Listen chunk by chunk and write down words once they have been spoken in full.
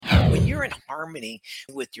you're in harmony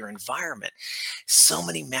with your environment, so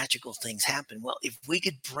many magical things happen. Well, if we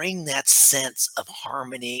could bring that sense of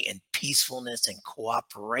harmony and peacefulness and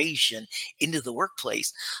cooperation into the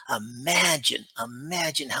workplace, imagine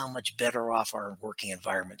how much better off our working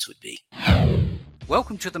environments would be.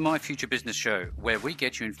 Welcome to the My Future Business Show, where we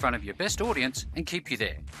get you in front of your best audience and keep you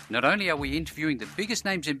there. Not only are we interviewing the biggest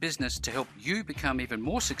names in business to help you become even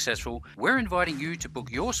more successful, we're inviting you to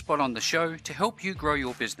book your spot on the show to help you grow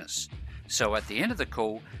your business. So at the end of the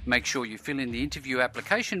call, make sure you fill in the interview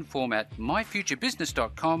application form at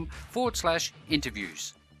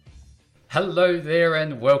myfuturebusiness.com/interviews. Hello there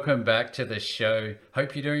and welcome back to the show.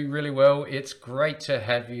 Hope you're doing really well. It's great to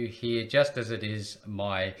have you here, just as it is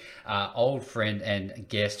my old friend and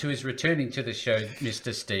guest who is returning to the show,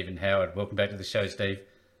 Mr. Stephen Howard. Welcome back to the show, Steve.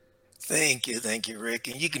 Thank you, Rick.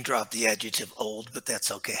 And you can drop the adjective old, but that's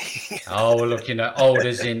okay. Oh, well, look, old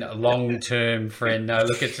as in long-term friend. No,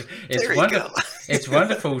 look, it's wonderful. It's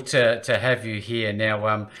wonderful to have you here.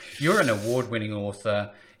 Now, you're an award-winning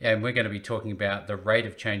author, and we're going to be talking about the rate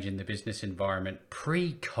of change in the business environment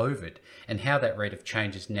pre-COVID and how that rate of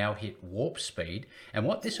change has now hit warp speed and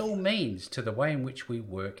what this all means to the way in which we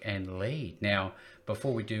work and lead. Now,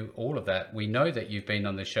 before we do all of that, we know that you've been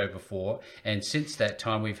on the show before, and since that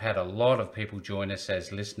time, we've had a lot of people join us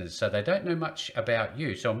as listeners, so they don't know much about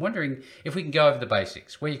you. So I'm wondering if we can go over the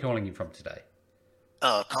basics. Where are you calling in from today?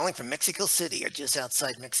 Calling from Mexico City, or just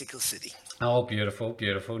outside Mexico City. Oh, beautiful,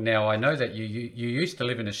 beautiful. Now, I know that you used to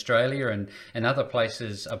live in Australia and other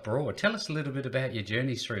places abroad. Tell us a little bit about your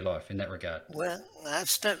journeys through life in that regard. Well, I've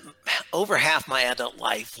spent over half my adult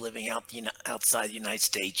life living outside the United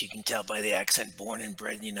States. You can tell by the accent, born and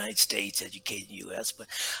bred in the United States, educated in the U.S. But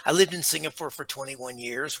I lived in Singapore for 21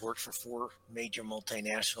 years, worked for 4 major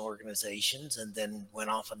multinational organizations, and then went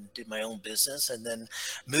off and did my own business, and then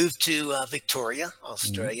moved to Victoria,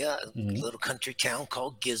 Australia, a little country town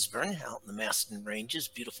called Gisborne out in the Maston Ranges.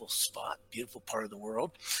 Beautiful spot, beautiful part of the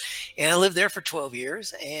world. And I lived there for 12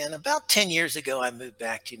 years. And about 10 years ago, I moved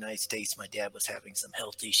back to the United States. My dad was having some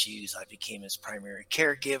health issues. I became his primary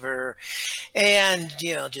caregiver. And,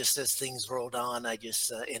 just as things rolled on, I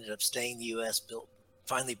just ended up staying in the U.S.,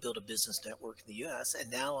 finally built a business network in the U.S. And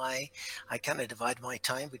now I kind of divide my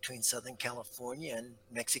time between Southern California and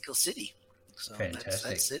Mexico City. So fantastic.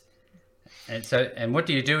 That's it. And what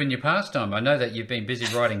do you do in your pastime? I know that you've been busy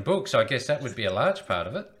writing books. I guess that would be a large part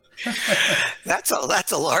of it. That's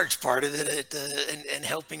a large part of it, and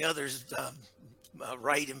helping others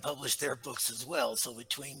write and publish their books as well. So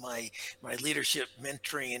between my leadership,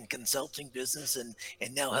 mentoring, and consulting business, and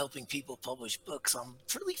now helping people publish books, I'm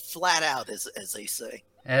pretty flat out, as they say.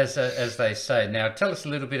 As they say. Now, tell us a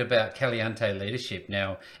little bit about Caliente Leadership.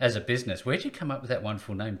 Now, as a business, where'd you come up with that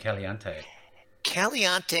wonderful name, Caliente?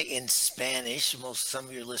 Caliente in Spanish, some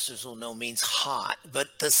of your listeners will know, means hot, but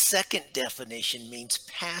the second definition means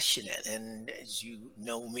passionate. And as you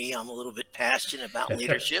know me, I'm a little bit passionate about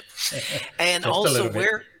leadership. And also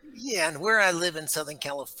where I live in Southern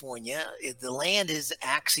California, the land is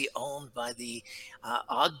actually owned by the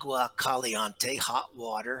Agua Caliente, hot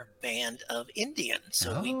water band of Indians.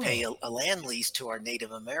 So we pay a land lease to our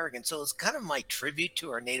Native Americans. So it's kind of my tribute to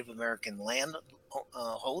our Native American land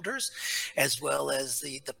holders, as well as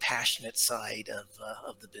the passionate side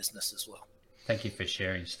of the business as well. Thank you for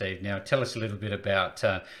sharing, Steve. Now, tell us a little bit about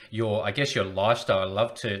your lifestyle. I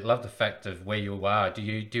love the fact of where you are. Do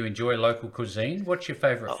you enjoy local cuisine? What's your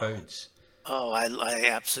favorite foods? Oh, I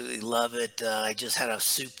absolutely love it. I just had a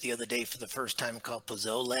soup the other day for the first time called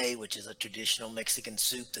pozole, which is a traditional Mexican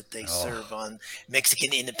soup that they serve on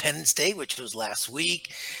Mexican Independence Day, which was last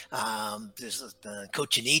week. There's the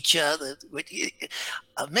cochinita.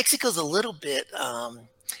 Mexico's a little bit,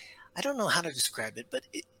 I don't know how to describe it, but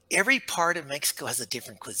every part of Mexico has a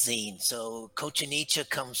different cuisine. So cochinita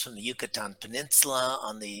comes from the Yucatan Peninsula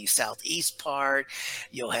on the southeast part.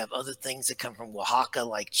 You'll have other things that come from Oaxaca,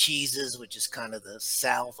 like cheeses, which is kind of the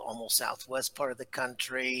south, almost southwest part of the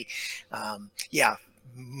country.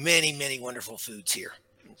 Many wonderful foods here.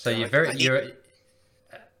 So go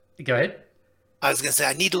ahead. I was going to say,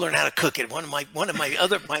 I need to learn how to cook it. One of my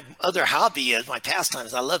other hobby is my pastime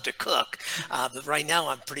is I love to cook. But right now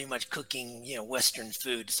I'm pretty much cooking, Western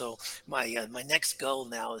food. So my next goal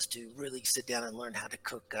now is to really sit down and learn how to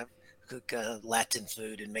cook. Cook Latin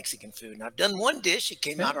food and Mexican food. And I've done one dish. It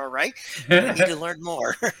came out all right. But I need to learn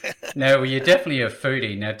more. No, well, you're definitely a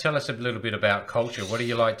foodie. Now, tell us a little bit about culture. What do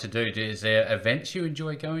you like to do? Is there events you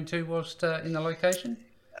enjoy going to whilst in the location?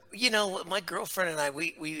 My girlfriend and I,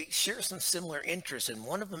 we share some similar interests, and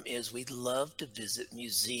one of them is we love to visit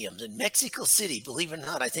museums. And Mexico City, believe it or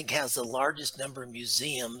not, I think has the largest number of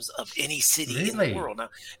museums of any city in the Really? world. Now,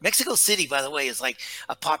 Mexico City, by the way, is like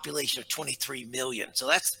a population of 23 million. So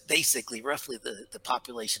that's basically roughly the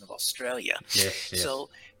population of Australia. Yes, yes. So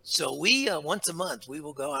so we once a month we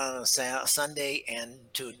will go out on a Sunday and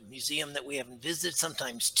to a museum that we haven't visited,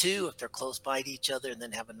 sometimes two if they're close by to each other, and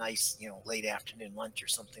then have a nice late afternoon lunch or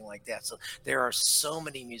something like that. So there are so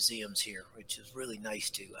many museums here, which is really nice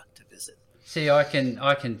to visit. See, I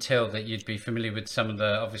can tell that you'd be familiar with some of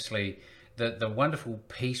the obviously the wonderful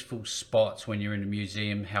peaceful spots when you're in a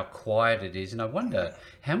museum, how quiet it is, and I wonder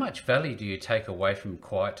how much value do you take away from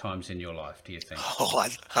quiet times in your life? Do you think? Oh,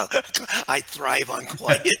 I thrive on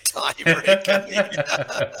quiet time, Rick. I mean,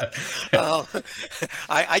 uh,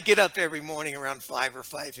 I get up every morning around 5 or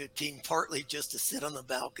 5:15, partly just to sit on the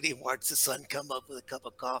balcony and watch the sun come up with a cup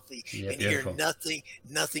of coffee Yeah, and hear beautiful. nothing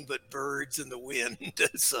but birds and the wind.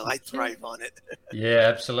 So I Yeah, thrive on it. yeah,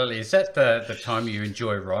 absolutely. Is that the time you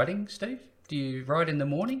enjoy writing, Steve? Do you write in the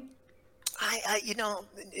morning? I you know,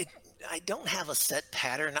 it, I don't have a set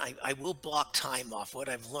pattern. I will block time off. What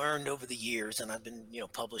I've learned over the years, and I've been,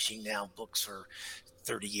 publishing now books for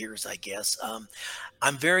 30 years, I guess.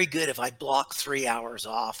 I'm very good if I block 3 hours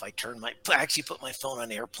off. I actually put my phone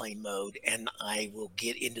on airplane mode, and I will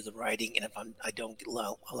get into the writing. And if I don't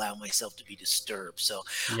allow myself to be disturbed, so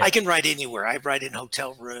I Yep. can write anywhere. I write in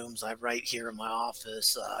hotel rooms. I write here in my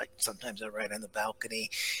office. Sometimes I write on the balcony.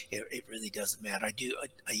 It really doesn't matter.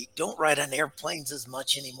 I don't write on airplanes as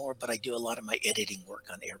much anymore, but I do a lot of my editing work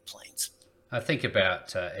on airplanes. I think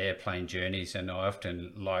about airplane journeys, and I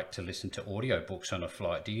often like to listen to audiobooks on a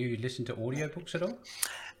flight. Do you listen to audiobooks at all?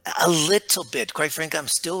 A little bit. Quite frankly, I'm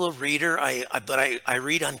still a reader. But I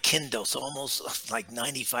read on Kindle, so almost like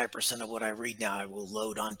 95% of what I read now, I will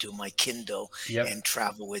load onto my Kindle Yep. and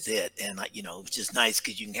travel with it. And which is nice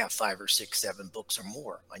because you can have 5 or 6, 7 books or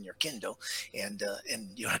more on your Kindle, and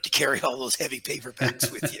you don't have to carry all those heavy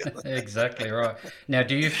paperbacks with you. Exactly right. Now,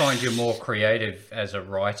 do you find you're more creative as a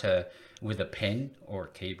writer with a pen or a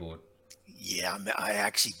keyboard? Yeah, I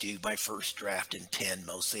actually do my first draft in pen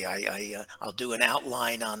mostly. I'll do an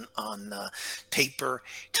outline on paper,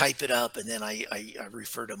 type it up, and then I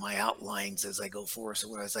refer to my outlines as I go forward.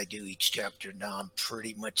 So as I do each chapter, now I'm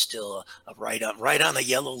pretty much still a right on a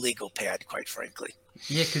yellow legal pad, quite frankly.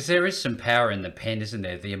 Yeah, because there is some power in the pen, isn't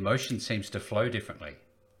there? The emotion seems to flow differently.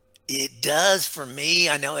 It does for me.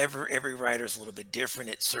 I know every writer is a little bit different.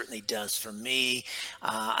 It certainly does for me.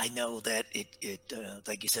 I know that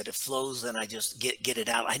like you said, it flows, and I just get it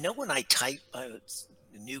out. I know when I type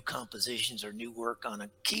new compositions or new work on a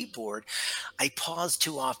keyboard, I pause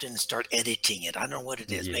too often and start editing it. I don't know what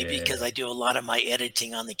it is. Maybe because Yeah. I do a lot of my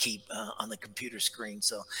editing on the computer screen.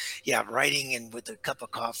 So yeah, writing and with a cup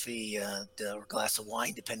of coffee or glass of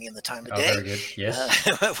wine, depending on the time of Oh, day, very good. Yes.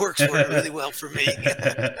 works really well for me.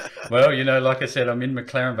 Well, like I said, I'm in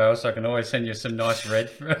McLaren Vale, so I can always send you some nice red.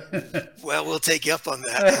 Well, we'll take you up on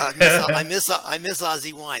that. I miss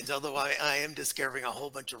Aussie wines, although I am discovering a whole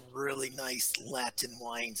bunch of really nice Latin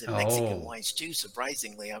wines and Mexican Oh, wines too.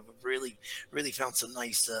 Surprisingly, I've really found some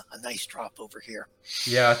nice a nice drop over here.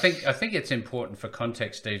 yeah. I think it's important for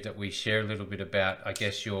context, Steve, that we share a little bit about, I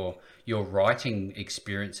guess, your writing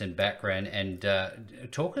experience and background, and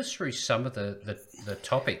talk us through some of the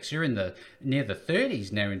topics. You're in the near the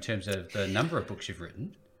 30s now in terms of the number of books you've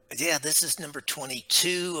written. Yeah, this is number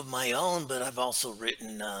 22 of my own, but I've also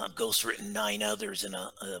ghostwritten 9 others in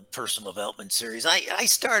a personal development series. I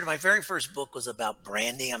started, my very first book was about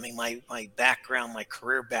branding. I mean, my background, my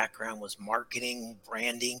career background was marketing,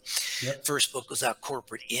 branding. Yep. First book was about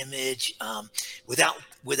corporate image,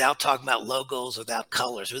 without talking about logos, without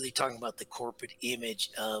colors, really talking about the corporate image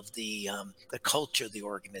of the culture of the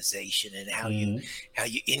organization and Mm. how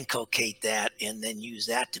you inculcate that and then use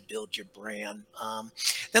that to build your brand.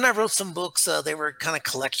 Then I wrote some books. They were kind of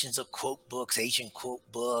collections of quote books, Asian quote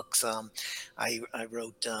books. I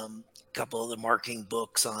wrote a couple of the marketing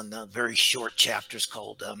books on very short chapters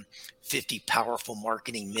called 50 Powerful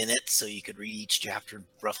Marketing Minutes. So you could read each chapter in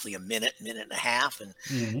roughly a minute, minute and a half. And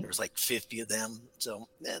there Mm. was like 50 of them. So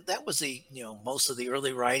that was most of the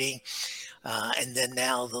early writing. And then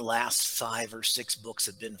now the last 5 or 6 books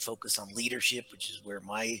have been focused on leadership, which is where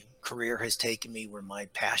my career has taken me, where my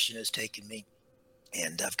passion has taken me.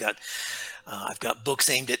 And I've got books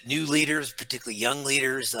aimed at new leaders, particularly young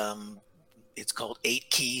leaders. it's called Eight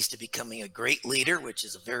Keys to Becoming a Great Leader, which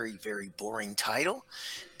is a very, very boring title.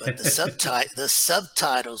 But the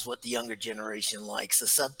subtitle is what the younger generation likes. The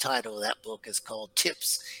subtitle of that book is called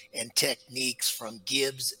Tips and Techniques from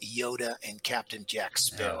Gibbs, Yoda, and Captain Jack Oh,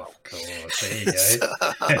 Sparrow. of course. There you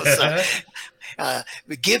go. so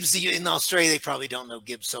Gibbs in Australia, they probably don't know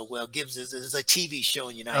Gibbs so well. Gibbs is a TV show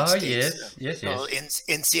in the United Oh, States yes, yes, called yes.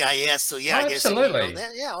 NCIS. So yeah, Oh, I guess you know absolutely.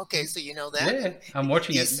 that. Yeah, okay, so you know that, Yeah, and I'm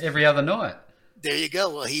watching it he's every other night. there you go.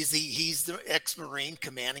 Well, he's the ex-Marine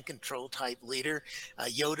command and control type leader.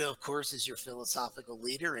 Yoda, of course, is your philosophical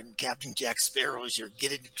leader, and Captain Jack Sparrow is your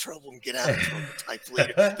get into trouble and get out of trouble type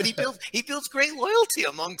leader. But he builds great loyalty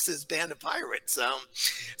amongst his band of pirates.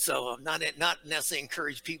 So I'm not necessarily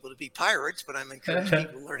encourage people to be pirates, but I'm encouraging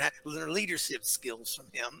people to learn leadership skills from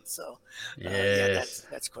him. So yeah, Yes.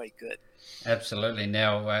 that's quite good. Absolutely.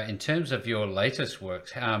 Now, in terms of your latest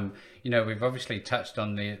works, we've obviously touched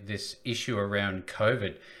on this issue around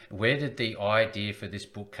COVID. Where did the idea for this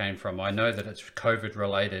book came from? I know that it's COVID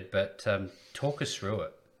related, but talk us through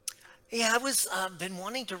it. Yeah, I was been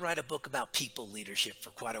wanting to write a book about people leadership for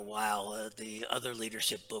quite a while. The other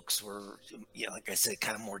leadership books were, like I said,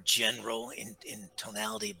 kind of more general in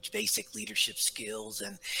tonality, basic leadership skills,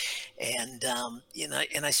 and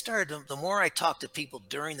I started. The more I talked to people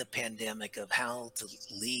during the pandemic of how to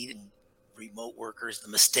lead and remote workers, the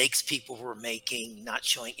mistakes people were making, not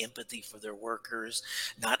showing empathy for their workers,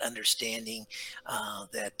 not understanding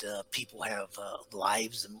that people have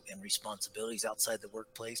lives and responsibilities outside the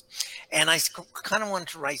workplace. And I kind of wanted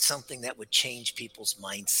to write something that would change people's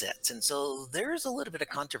mindsets. And so there's a little bit of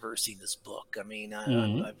controversy in this book. I mean,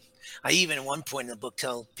 Mm. I even at one point in the book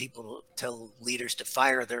tell leaders to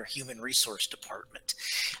fire their human resource department,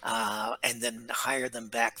 and then hire them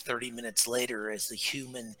back 30 minutes later as the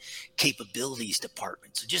human capabilities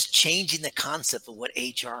department. So just changing the concept of what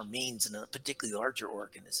HR means in a particularly larger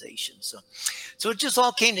organization. So it just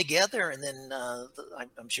all came together, and then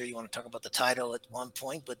I'm sure you want to talk about the title at one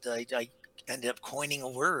point, but I ended up coining a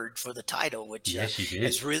word for the title, which Yes, you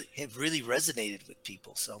has did. really resonated with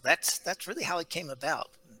people. So that's really how it came about.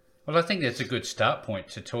 Well, I think that's a good start point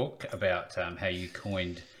to talk about how you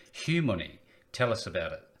coined humony. Tell us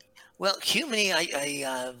about it. Well, Humany,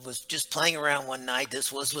 I was just playing around one night.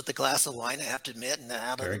 This was with a glass of wine, I have to admit, and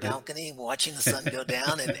out on Very the good. balcony, watching the sun go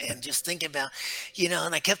down, and just thinking about,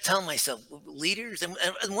 and I kept telling myself, leaders, and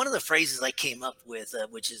one of the phrases I came up with,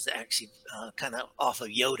 which is actually kind of off of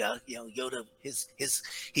Yoda. Yoda,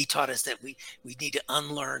 he taught us that we need to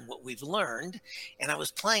unlearn what we've learned, and I was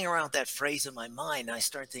playing around with that phrase in my mind. And I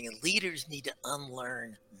started thinking, leaders need to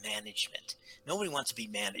unlearn management. Nobody wants to be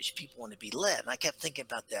managed. People want to be led. And I kept thinking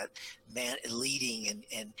about that man leading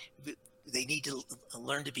and they need to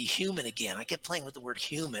learn to be human again. I kept playing with the word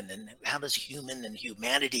human and how does human and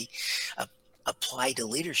humanity uh, apply to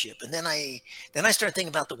leadership. And then I started thinking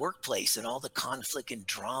about the workplace and all the conflict and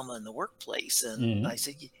drama in the workplace. And I Mm.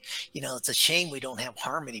 said, it's a shame we don't have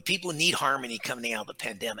harmony. People need harmony coming out of the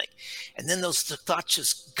pandemic. And then those thoughts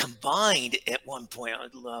just combined at one point,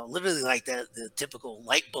 literally like the typical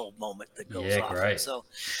light bulb moment that goes Yeah, off. And great. so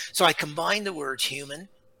I combined the words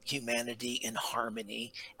humanity, and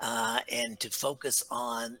harmony, and to focus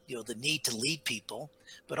on the need to lead people,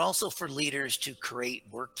 but also for leaders to create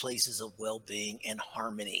workplaces of well-being and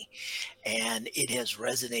harmony. And it has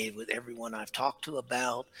resonated with everyone I've talked to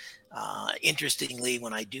about. Interestingly,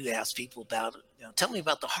 when I do ask people about, tell me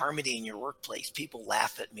about the harmony in your workplace, people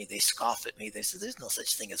laugh at me, they scoff at me, they say, "There's no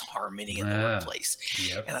such thing as harmony in the Ah, workplace."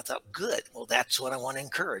 yep, And I thought, good. Well, that's what I want to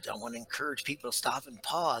encourage. I want to encourage people to stop and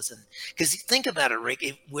pause, and because think about it, Rick,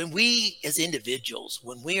 when we as individuals,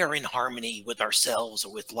 when we are in harmony with ourselves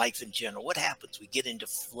or with life in general, what happens? We get into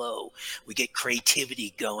flow, we get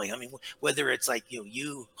creativity going. I mean, whether it's like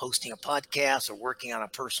you hosting a podcast or working on a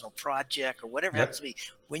personal project or whatever it happens yep. to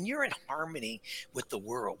be, when you're in harmony with the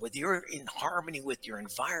world, when you're in harmony with your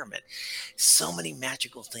environment, so many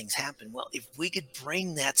magical things happen. Well, if we could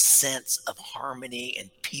bring that sense of harmony and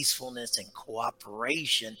peacefulness and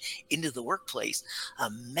cooperation into the workplace,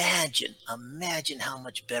 imagine how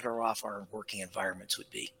much better off our working environments would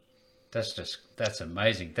be. That's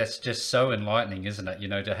amazing. That's just so enlightening, isn't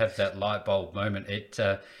it? To have that light bulb moment.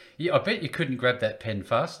 I bet you couldn't grab that pen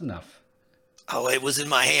fast enough. Oh, it was in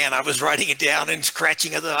my hand. I was writing it down and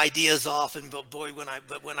scratching other ideas off. And but boy, when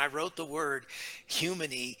I wrote the word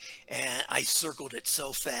humany, and I circled it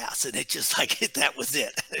so fast, and it just like that was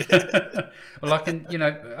it. Well, I can,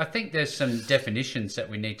 I think there's some definitions that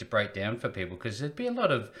we need to break down for people because there'd be a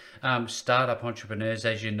lot of startup entrepreneurs,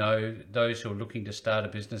 as you know, those who are looking to start a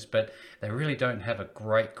business, but they really don't have a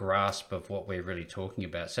great grasp of what we're really talking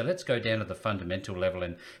about. So let's go down to the fundamental level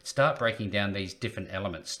and start breaking down these different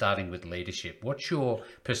elements, starting with leadership. What's your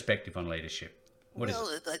perspective on leadership? What is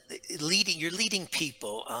it? Well, you're leading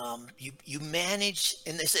people. You manage,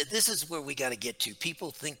 and this is where we got to get to.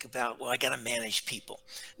 People think about, well, I got to manage people.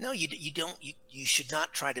 No, you don't. You should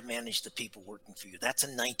not try to manage the people working for you. That's a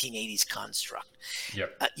 1980s construct.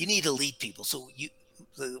 Yep. You need to lead people. So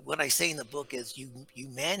what I say in the book is you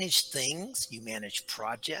manage things, you manage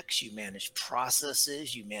projects, you manage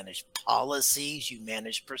processes, you manage policies, you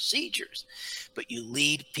manage procedures, but you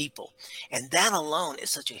lead people. And that alone is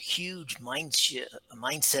such a huge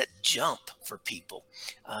mindset jump for people,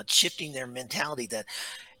 shifting their mentality that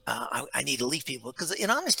I need to lead people. Because in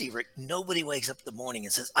honesty, Rick, nobody wakes up in the morning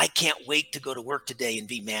and says, I can't wait to go to work today and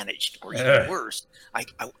be managed. Or even Ugh. worse,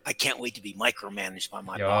 I can't wait to be micromanaged by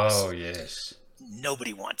my Oh, boss. yes.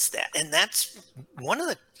 Nobody wants that. And that's one of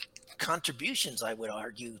the contributions, I would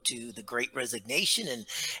argue, to the great resignation.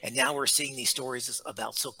 And now we're seeing these stories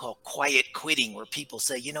about so-called quiet quitting, where people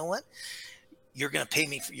say, you know what, you're going to pay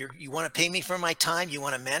me for you want to pay me for my time, you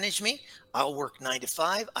want to manage me, I'll work 9 to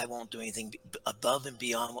 5, I won't do anything above and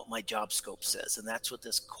beyond what my job scope says. And that's what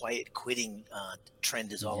this quiet quitting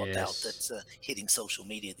trend is all about, Yes. that's hitting social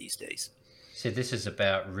media these days. So this is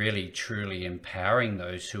about really truly empowering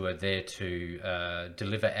those who are there to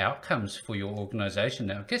deliver outcomes for your organization.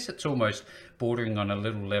 Now, I guess it's almost bordering on a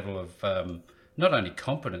little level of not only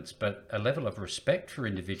competence, but a level of respect for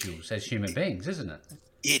individuals as human beings, isn't it?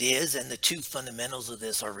 It is, and the two fundamentals of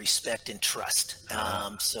this are respect and trust.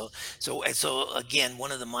 Ah, So again,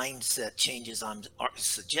 one of the mindset changes I'm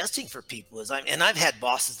suggesting for people is and I've had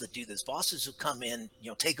bosses that do this. Bosses who come in,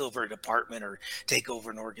 take over a department or take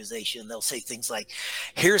over an organization. They'll say things like,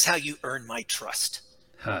 "Here's how you earn my trust."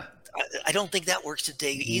 huh. Well, I don't think that works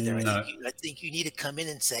today either. No, I think you need to come in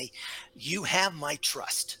and say, "You have my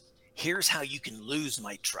trust. Here's how you can lose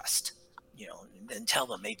my trust." And tell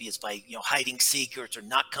them maybe it's by hiding secrets or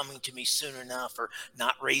not coming to me soon enough or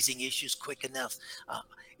not raising issues quick enough. Uh,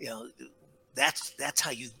 you know, that's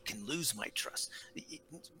how you can lose my trust.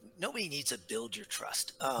 Nobody needs to build your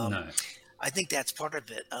trust. no. I think that's part of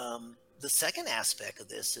it. The second aspect of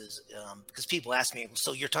this is because people ask me,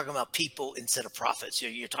 so you're talking about people instead of profits.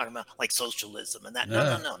 You're talking about like socialism and that. No,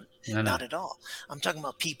 no, No, no, no, no. not at all. I'm talking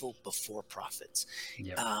about people before profits.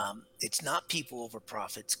 Yep. It's not people over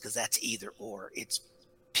profits because that's either or. It's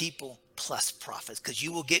people plus profits, because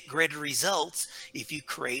you will get greater results if you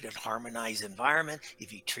create a harmonized environment,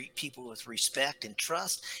 if you treat people with respect and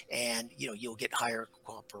trust, and you'll get higher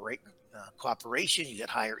cooperation, you get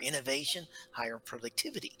higher innovation, higher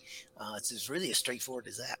productivity. It's as really as straightforward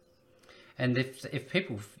as that. And if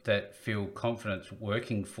people that feel confident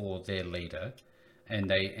working for their leader, and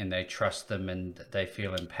they trust them and they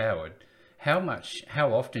feel empowered,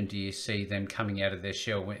 how often do you see them coming out of their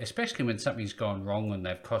shell, especially when something's gone wrong and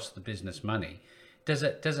they've cost the business money? Does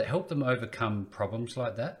it help them overcome problems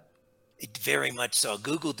like that? It very much so.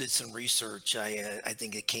 Google did some research. I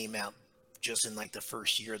think it came out just in like the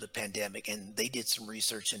first year of the pandemic, and they did some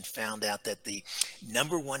research and found out that the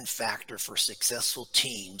number one factor for successful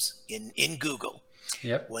teams in Google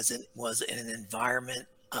Yep. was an environment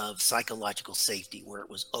of psychological safety, where it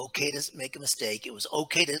was okay to make a mistake, it was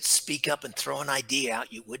okay to speak up and throw an idea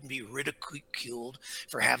out, you wouldn't be ridiculed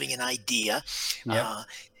for having an idea. Yep. uh,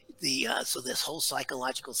 so this whole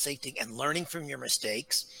psychological safety and learning from your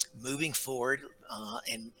mistakes, moving forward,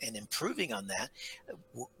 and improving on that,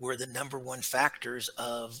 were the number one factors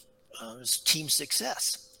of team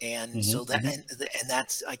success. And Hmm. so that, Hmm. and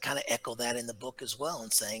that's, I kind of echo that in the book as well,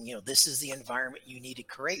 and saying, this is the environment you need to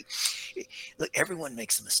create. Look, everyone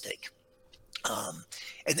makes a mistake. Um,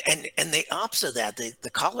 and the opposite of that, the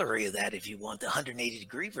corollary of that, if you want, the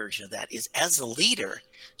 180-degree version of that, is as a leader,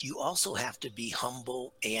 you also have to be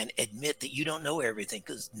humble and admit that you don't know everything,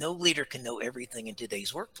 because no leader can know everything in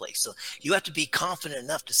today's workplace. So you have to be confident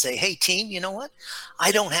enough to say, hey, team, you know what?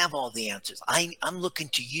 I don't have all the answers. I'm looking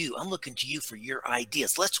to you. I'm looking to you for your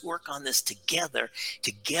ideas. Let's work on this together.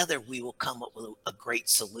 Together, we will come up with a great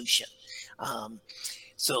solution. Um,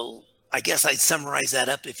 so I guess I'd summarize that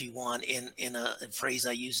up, if you want, in a phrase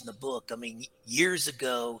I use in the book. I mean, years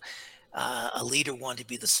ago, a leader wanted to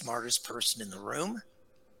be the smartest person in the room.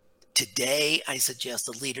 Today, I suggest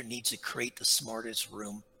the leader needs to create the smartest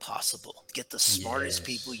room possible. Get the smartest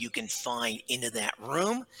people Yes. you can find into that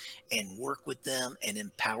room and work with them and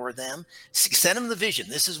empower them. Send them the vision.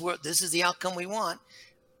 This is the outcome we want.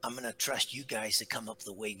 I'm going to trust you guys to come up with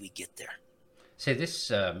the way we get there. See,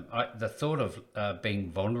 the thought of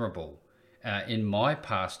being vulnerable in my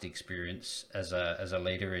past experience as a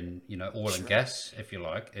leader in oil and Sure. gas, if you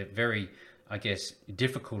like, a very, I guess,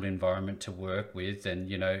 difficult environment to work with, and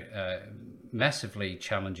massively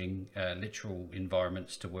challenging literal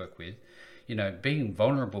environments to work with. Being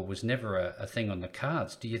vulnerable was never a thing on the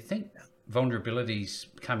cards. Do you think vulnerability's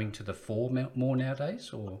coming to the fore more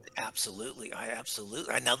nowadays, or? Absolutely. I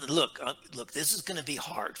absolutely. I now look, this is going to be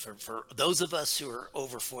hard for those of us who are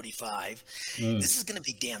over 45. Mm. This is going to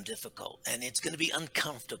be damn difficult and it's going to be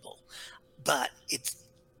uncomfortable. But if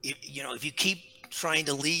you keep trying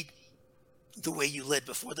to lead the way you led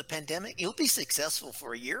before the pandemic, you'll be successful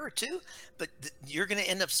for a year or two, but you're going to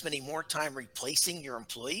end up spending more time replacing your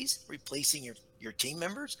employees, replacing your team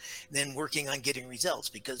members, than working on getting results,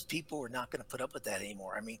 because people are not going to put up with that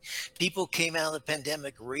anymore. I mean, people came out of the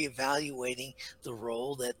pandemic reevaluating the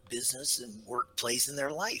role that business and work plays in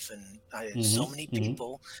their life. And so Mm-hmm. many Mm-hmm.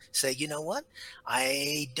 people say, you know what?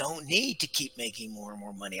 I don't need to keep making more and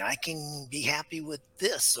more money. I can be happy with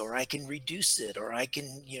this, or I can reduce it, or I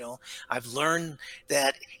can, I've learned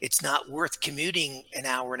that it's not worth commuting an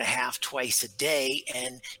hour and a half twice a day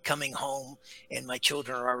and coming home and my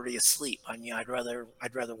children are already asleep. I mean, I'd rather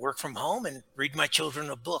work from home and read my children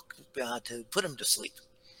a book to put them to sleep.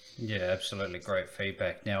 Yeah, absolutely. Great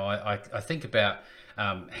feedback. Now, I think about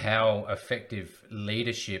how effective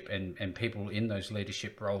leadership and people in those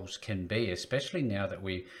leadership roles can be, especially now that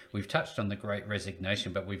we've touched on the great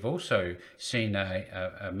resignation, but we've also seen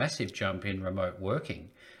a massive jump in remote working.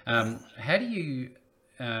 How do you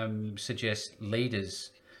suggest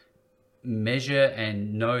leaders measure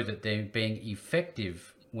and know that they're being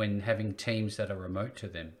effective when having teams that are remote to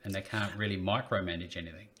them and they can't really micromanage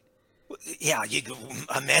anything? Yeah,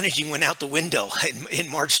 managing went out the window in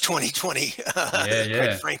March 2020. Yeah,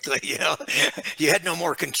 Quite yeah, frankly, you had no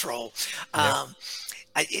more control. yeah. Um,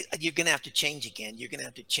 you're going to have to change again. You're going to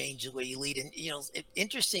have to change the way you lead. And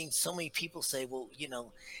interesting. So many people say, well,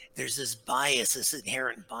 there's this bias, this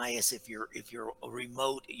inherent bias. If you're a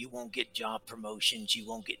remote, you won't get job promotions, you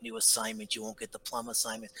won't get new assignments, you won't get the plum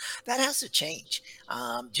assignments. That has to change.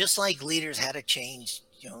 Just like leaders had to change.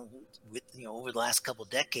 With over the last couple of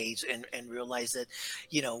decades, and realize that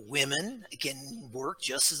women can work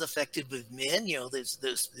just as effective with men.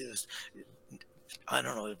 There's I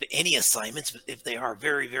don't know if any assignments, but if they are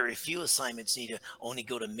very, very few assignments need to only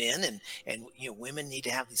go to men, and women need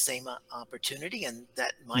to have the same opportunity. And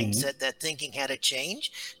that Mhm. mindset, that thinking had to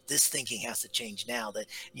change. This thinking has to change now. That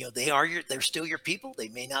they're still your people. They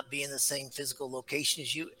may not be in the same physical location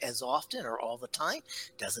as you as often or all the time.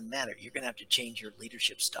 Doesn't matter. You're going to have to change your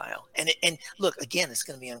leadership style. And look, again, it's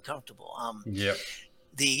going to be uncomfortable. Yep.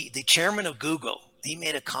 The chairman of Google, he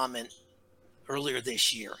made a comment earlier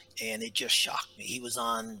this year, and it just shocked me. He was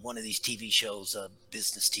on one of these TV shows,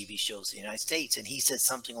 business TV shows in the United States, and he said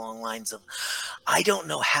something along the lines of, "I don't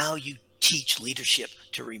know how you teach leadership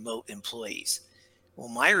to remote employees." Well,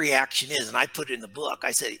 my reaction is, and I put it in the book,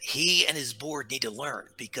 I said he and his board need to learn,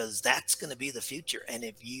 because that's going to be the future. And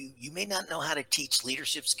if you may not know how to teach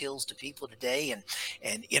leadership skills to people today,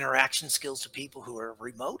 and interaction skills to people who are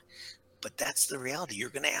remote, but that's the reality.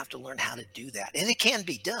 You're going to have to learn how to do that, and it can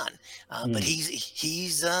be done. But Mm.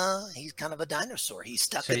 he's kind of a dinosaur. He's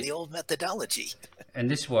stuck in So, the old methodology.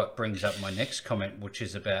 and this what brings up my next comment, which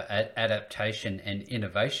is about adaptation and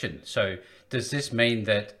innovation. So, does this mean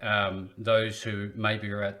that those who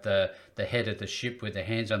maybe are at the head of the ship with their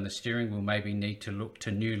hands on the steering wheel maybe need to look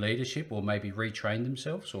to new leadership, or maybe retrain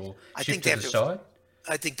themselves, or I shift think to they the have to. side?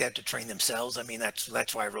 I think they have to train themselves. I mean, that's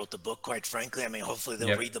why I wrote the book. Quite frankly, I mean, hopefully they'll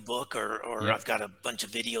Yep. read the book, or I've Yep. got a bunch of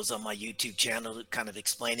videos on my YouTube channel kind of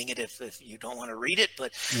explaining it if you don't want to read it.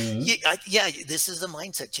 But Mm. yeah, this is a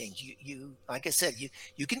mindset change. You like I said,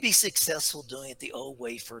 you can be successful doing it the old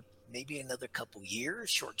way for maybe another couple years,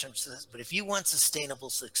 short-term success. But if you want sustainable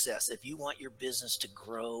success, if you want your business to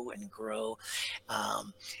grow and grow,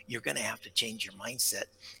 you're going to have to change your mindset.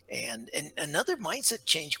 And another mindset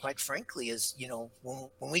change, quite frankly, is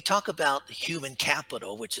when we talk about human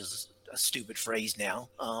capital, which is a stupid phrase now.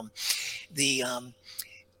 The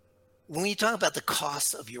When you talk about the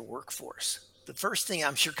costs of your workforce, the first thing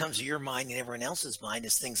I'm sure comes to your mind and everyone else's mind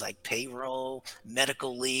is things like payroll,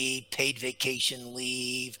 medical leave, paid vacation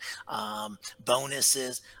leave,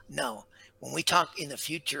 bonuses. No, when we talk in the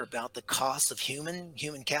future about the cost of human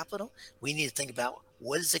capital, we need to think about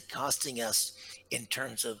what is it costing us in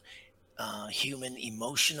terms of human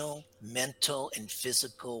emotional, mental, and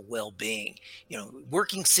physical well-being.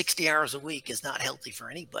 Working 60 hours a week is not healthy for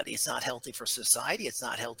anybody. It's not healthy for society. It's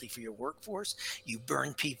not healthy for your workforce. You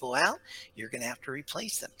burn people out, you're going to have to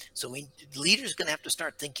replace them. So leaders going to have to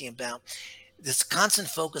start thinking about this constant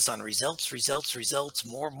focus on results, results, results,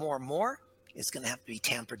 more, more, more is going to have to be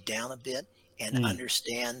tampered down a bit, and Mm.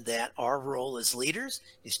 understand that our role as leaders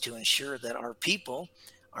is to ensure that our people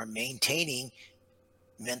are maintaining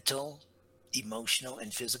mental, emotional,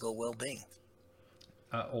 and physical well-being.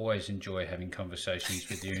 I always enjoy having conversations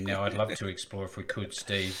with you. Now, I'd love to explore, if we could,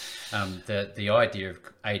 Steve, the idea of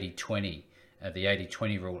 80/20, the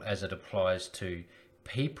 80/20 rule as it applies to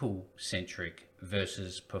people-centric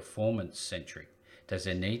versus performance-centric. Does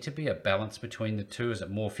there need to be a balance between the two? Is it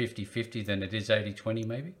more 50-50 than it is 80/20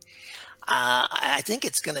 maybe? I think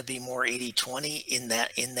it's going to be more 80/20 in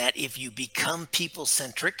that if you become people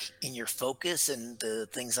centric in your focus and the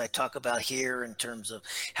things I talk about here in terms of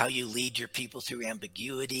how you lead your people through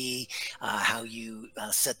ambiguity, how you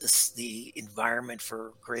set the environment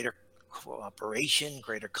for greater cooperation,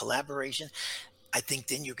 greater collaboration, I think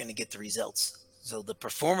then you're going to get the results. So the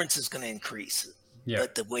performance is going to increase. Yeah.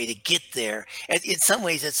 But the way to get there, in some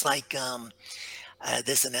ways, it's like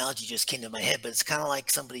this analogy just came to my head, but it's kind of like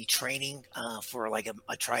somebody training for like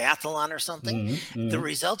a triathlon or something. The Mm-hmm.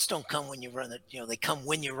 results don't come when you run it. They come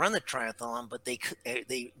when you run the triathlon, but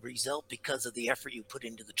they result because of the effort you put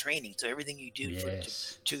into the training. So everything you do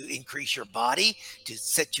Yes. to increase your body to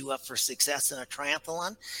set you up for success in a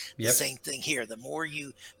triathlon, the Yep. same thing here. The more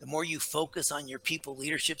you focus on your people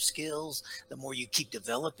leadership skills, the more you keep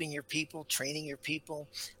developing your people, training your people,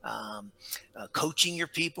 um, coaching your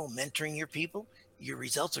people, mentoring your people, your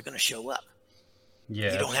results are going to show up.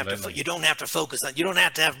 Yeah, You absolutely. don't have to focus on. You don't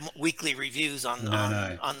have to have weekly reviews on No,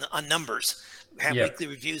 no. numbers. Have Yep. weekly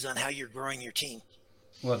reviews on how you're growing your team.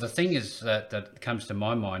 Well, the thing is that comes to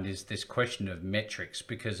my mind is this question of metrics,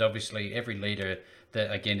 because obviously every leader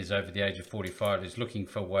that again is over the age of 45 is looking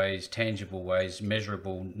for ways, tangible ways,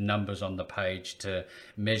 measurable numbers on the page to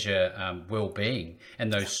measure well-being,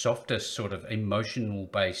 and Yeah. those softer sort of emotional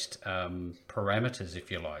based parameters,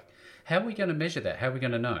 if you like. How are we going to measure that? How are we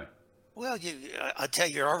going to know? Well, I'll tell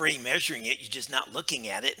you, you're already measuring it. You're just not looking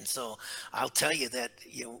at it. And so I'll tell you that,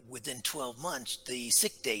 within 12 months, the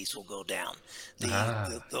sick days will go down.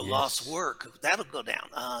 The lost Yes. work, that'll go down.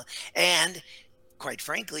 And quite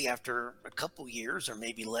frankly, after a couple years or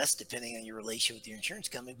maybe less, depending on your relation with your insurance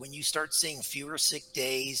company, when you start seeing fewer sick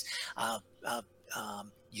days, uh, uh,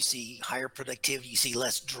 you see higher productivity, you see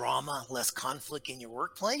less drama, less conflict in your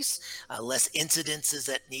workplace, less incidences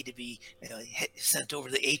that need to be sent over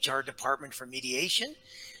to the HR department for mediation.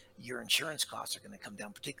 Your insurance costs are going to come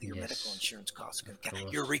down, particularly your medical Yes. insurance costs are going Of to come down.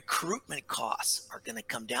 Your course. recruitment costs are going to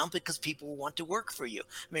come down because people will want to work for you.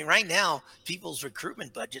 I mean, right now, people's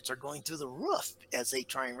recruitment budgets are going through the roof as they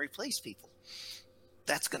try and replace people.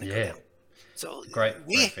 That's going to go Yeah. down. So Great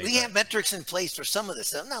we have feedback. metrics in place for some of this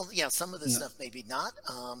stuff. Now, yeah, some of this No, stuff maybe not.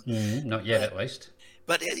 not yet, But at least.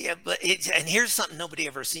 yeah, but it's, and here's something nobody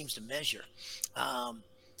ever seems to measure. Um,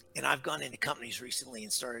 and I've gone into companies recently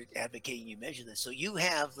and started advocating you measure this. So you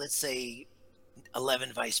have, let's say,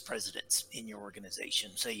 11 vice presidents in your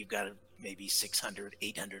organization. Say you've got maybe 600,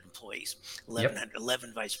 800 employees, Yep.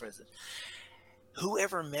 11 vice presidents.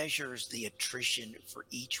 Whoever measures the attrition for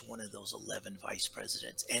each one of those 11 vice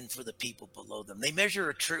presidents and for the people below them, they measure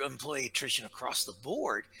a true employee attrition across the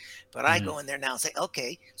board. But I Mm. go in there now and say,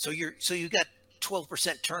 okay, so you got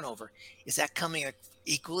 12% turnover. Is that coming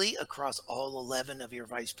equally across all 11 of your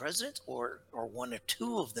vice presidents, or one or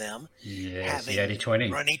two of them Yes, the having 80/20.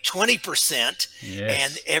 running 20%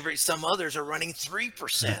 and Yes. some others are running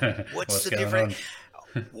 3%? What's What's the going difference? on?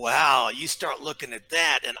 Wow, you start looking at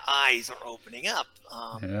that and eyes are opening up,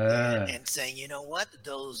 Ah. and saying, you know what,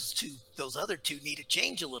 those other two need to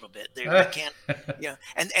change a little bit. We can't,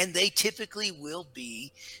 and they typically will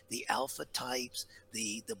be the alpha types,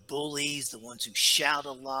 the bullies, the ones who shout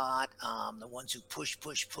a lot, the ones who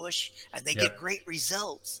push, and they get Yep. great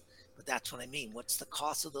results. But that's what I mean. What's the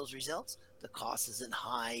cost of those results? The cost is in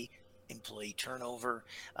high employee turnover,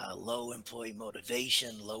 low employee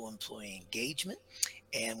motivation, low employee engagement.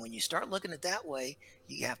 And when you start looking at that way,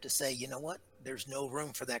 you have to say, you know what? There's no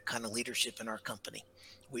room for that kind of leadership in our company.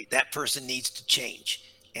 That person needs to change.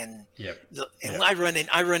 And Yep. and Yep. I run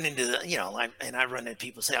into I run into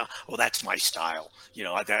people say, oh, well, that's my style.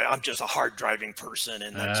 I'm just a hard driving person,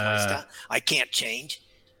 and that's my style. Ah. I can't change.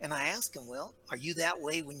 And I ask them, well, are you that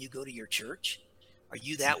way when you go to your church? Are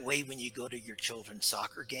you that way when you go to your children's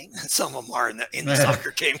soccer game? Some of them are in the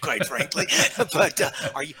soccer game, quite frankly. But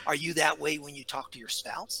are you that way when you talk to your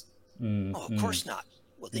spouse? Mm, Oh, of mm. course not.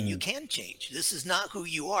 well, then you can change. This is not who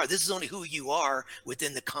you are. This is only who you are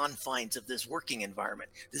within the confines of this working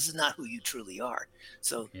environment. This is not who you truly are.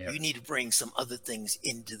 So Yep. you need to bring some other things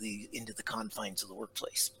into the confines of the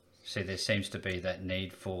workplace. See, there seems to be that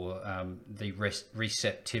need for the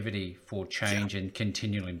receptivity for Yeah. change and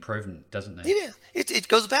continual improvement, doesn't there? Yeah, it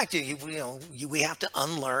goes back to we have to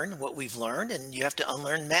unlearn what we've learned, and you have to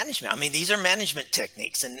unlearn management. I mean, these are management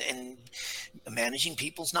techniques, and managing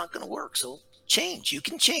people's not going to work. So change. You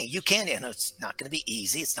can change. You can, and it's not going to be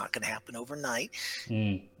easy. It's not going to happen overnight,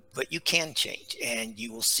 Mm. but you can change, and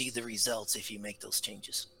you will see the results if you make those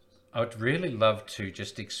changes. I'd really love to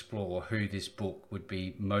just explore who this book would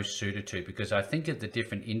be most suited to, because I think of the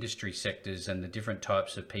different industry sectors and the different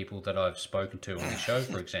types of people that I've spoken to on the show,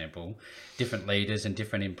 for example, different leaders and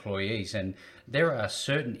different employees. And there are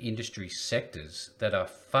certain industry sectors that are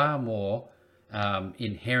far more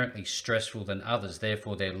inherently stressful than others.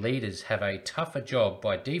 Therefore, their leaders have a tougher job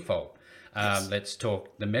by default. Yes. Let's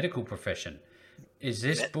talk the medical profession. Is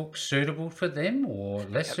this book suitable for them or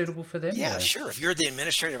less suitable for them? Yeah, Or sure. If you're the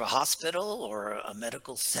administrator of a hospital or a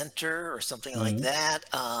medical center or something like mm, that,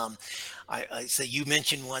 I say you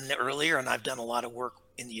mentioned one earlier, and I've done a lot of work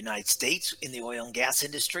in the United States in the oil and gas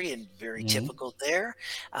industry, and very mm, typical there.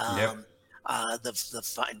 yep. Um,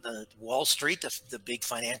 the Wall Street, the big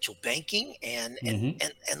financial banking, Hmm.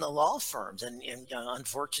 and the law firms, and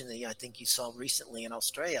unfortunately, I think you saw recently in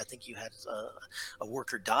Australia, I think you had a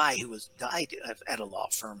worker died at a law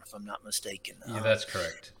firm, if I'm not mistaken. Yeah, that's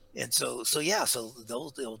correct. And so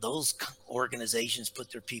those organizations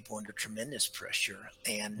put their people under tremendous pressure,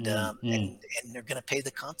 and Mm, um, mm, and they're going to pay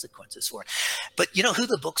the consequences for it. But you know who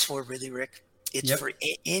the book's for, really, Rick? It's yep. for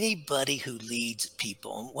anybody who leads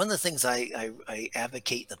people. And one of the things I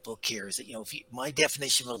advocate in the book here is that, if my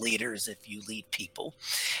definition of a leader is if you lead people,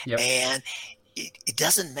 Yep. and it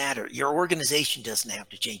doesn't matter. Your organization doesn't have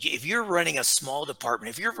to change. If you're running a small department,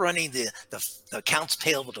 if you're running the accounts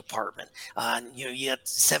payable department, and you have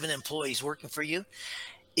 7 employees working for you,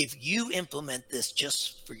 if you implement this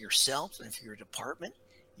just for yourself and for your department,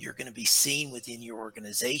 you're going to be seen within your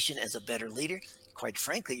organization as a better leader. Quite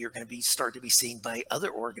frankly, you're going to start to be seen by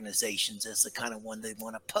other organizations as the kind of one they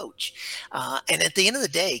want to poach. And at the end of the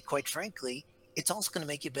day, quite frankly, it's also going to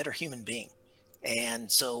make you a better human being.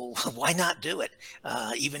 And so, why not do it?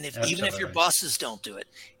 Even if your Absolutely. bosses don't do it,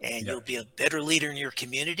 and you'll Yep. be a better leader in your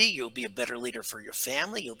community. You'll be a better leader for your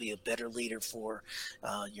family. You'll be a better leader for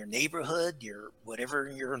your neighborhood, your whatever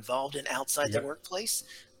you're involved in outside the Yep. workplace.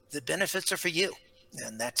 The benefits are for you,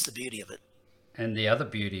 and that's the beauty of it. And the other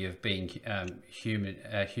beauty of being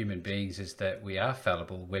human beings is that we are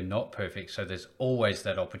fallible. We're not perfect, so there's always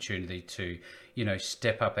that opportunity to,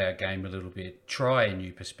 step up our game a little bit, try a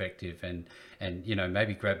new perspective, and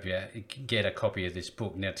maybe get a copy of this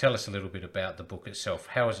book. Now, tell us a little bit about the book itself.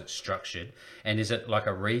 How is it structured, and is it like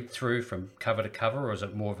a read through from cover to cover, or is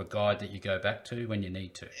it more of a guide that you go back to when you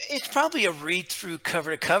need to? It's probably a read through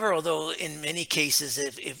cover to cover, although in many cases,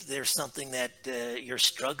 if there's something that you're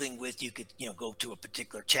struggling with, you could go to a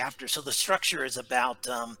particular chapter. So the structure is about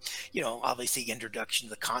obviously introduction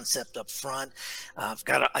to the concept up front. I've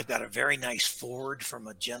got a very nice forward from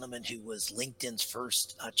a gentleman who was LinkedIn's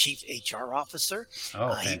first chief HR officer.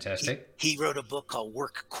 Oh, He fantastic. he wrote a book called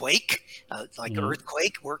Work Quake, like Mm.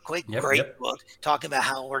 Work Quake, Yep. great Yep. book, talking about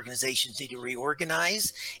how organizations need to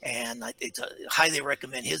reorganize. And highly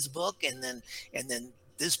recommend his book, and then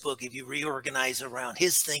this book, if you reorganize around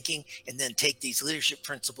his thinking and then take these leadership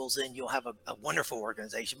principles in, you'll have a wonderful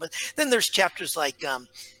organization. But then there's chapters like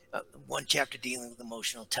one chapter dealing with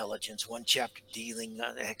emotional intelligence, one chapter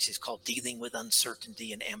actually it's called dealing with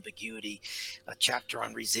uncertainty and ambiguity, a chapter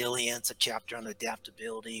on resilience, a chapter on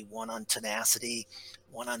adaptability, one on tenacity,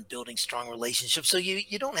 one on building strong relationships. So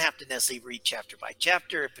you don't have to necessarily read chapter by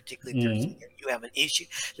chapter, particularly if Mm. you have an issue.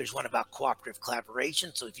 There's one about cooperative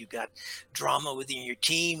collaboration. So if you've got drama within your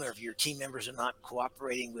team, or if your team members are not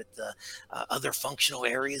cooperating with other functional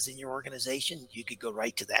areas in your organization, you could go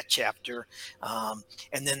right to that chapter.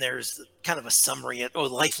 And then there's kind of a summary of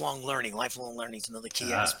lifelong learning. Lifelong learning is another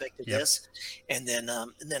key Ah. aspect of Yep. this. And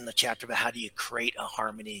then the chapter about how do you create a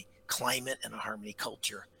harmony climate and a harmony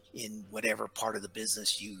culture in whatever part of the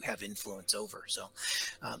business you have influence over. So,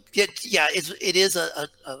 it is a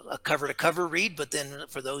cover to cover read, but then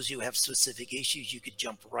for those who have specific issues, you could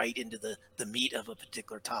jump right into the meat of a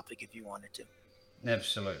particular topic if you wanted to.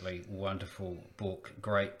 Absolutely wonderful book,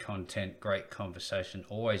 great content, great conversation.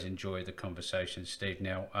 Always enjoy the conversation, Steve.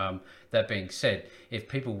 Now, that being said, if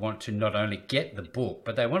people want to not only get the book,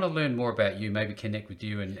 but they want to learn more about you, maybe connect with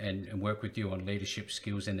you and work with you on leadership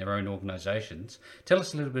skills in their own organizations, tell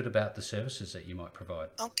us a little bit about the services that you might provide.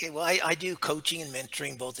 Okay, well, I do coaching and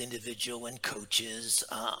mentoring, both individual and coaches,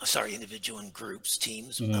 individual and groups,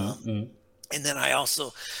 teams. And then I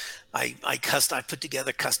also, I put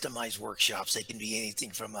together customized workshops. They can be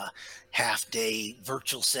anything from a half day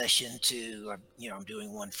virtual session to, I'm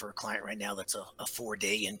doing one for a client right now that's a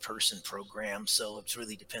 4-day in-person program. So it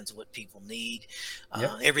really depends on what people need.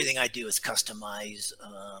 Yep. Everything I do is customized.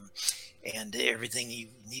 And everything you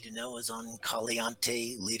need to know is on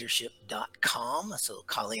calienteleadership.com. So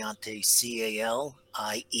Caliente, CALIENTE,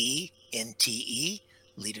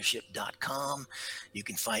 leadership.com. You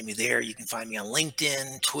can find me there. You can find me on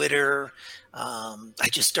LinkedIn, Twitter. I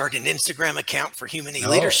just started an Instagram account for Humany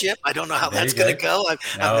Leadership. I don't know how that's going to go.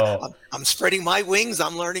 I'm spreading my wings.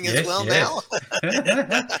 I'm learning as well now.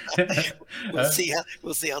 We'll see how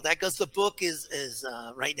that goes. The book is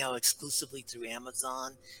right now exclusively through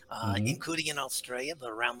Amazon, including in Australia,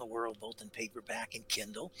 but around the world, both in paperback and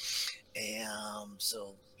Kindle. And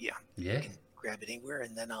you can grab it anywhere.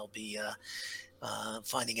 And then I'll be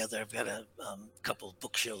finding out that I've got a couple of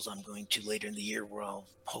book shows I'm going to later in the year, where I'll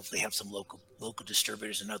hopefully have some local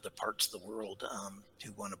distributors in other parts of the world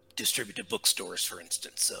who want to distribute to bookstores, for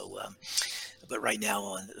instance. So, but right now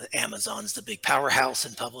on Amazon's the big powerhouse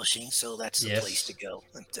in publishing, so that's the place to go,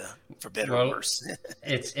 for better or worse.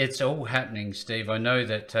 it's all happening, Steve. I know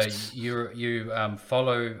that you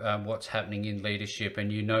follow what's happening in leadership,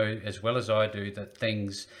 and you know as well as I do that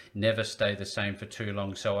things never stay the same for too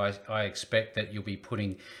long. So I expect that you'll be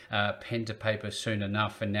putting pen to paper soon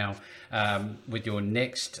enough, and now with your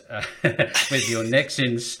next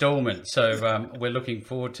installment. So we're looking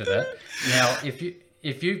forward to that. Now,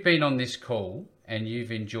 if you've been on this call and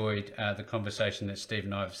you've enjoyed the conversation that Steve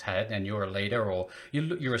and I have had, and you're a leader, or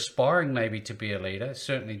you're aspiring maybe to be a leader,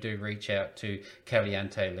 certainly do reach out to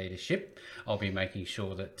Caliente Leadership. I'll be making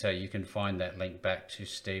sure that you can find that link back to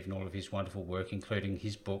Steve and all of his wonderful work, including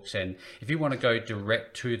his books. And if you want to go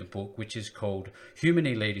direct to the book, which is called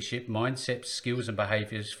Humany Leadership, Mindsets, Skills and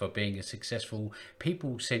Behaviors for Being a Successful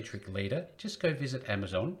People-Centric Leader, just go visit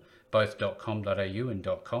Amazon, both .com.au and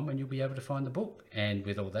 .com, and you'll be able to find the book. And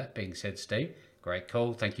with all that being said, Steve, great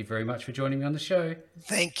call. Thank you very much for joining me on the show.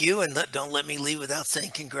 Thank you. And don't let me leave without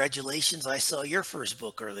saying congratulations. I saw your first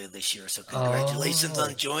book earlier this year. So congratulations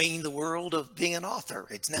on joining the world of being an author.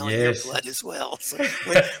 It's now in your blood as well. So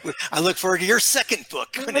I look forward to your second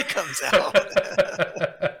book when it comes out.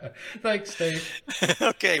 Thanks, Steve.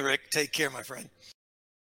 Okay, Rick. Take care, my friend.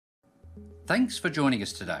 Thanks for joining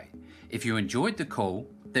us today. If you enjoyed the call,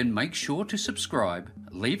 then make sure to subscribe,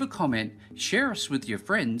 leave a comment, share us with your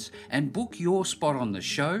friends, and book your spot on the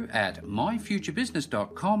show at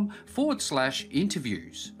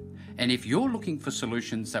myfuturebusiness.com/interviews. And if you're looking for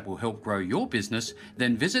solutions that will help grow your business,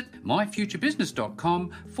 then visit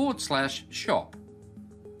myfuturebusiness.com/shop.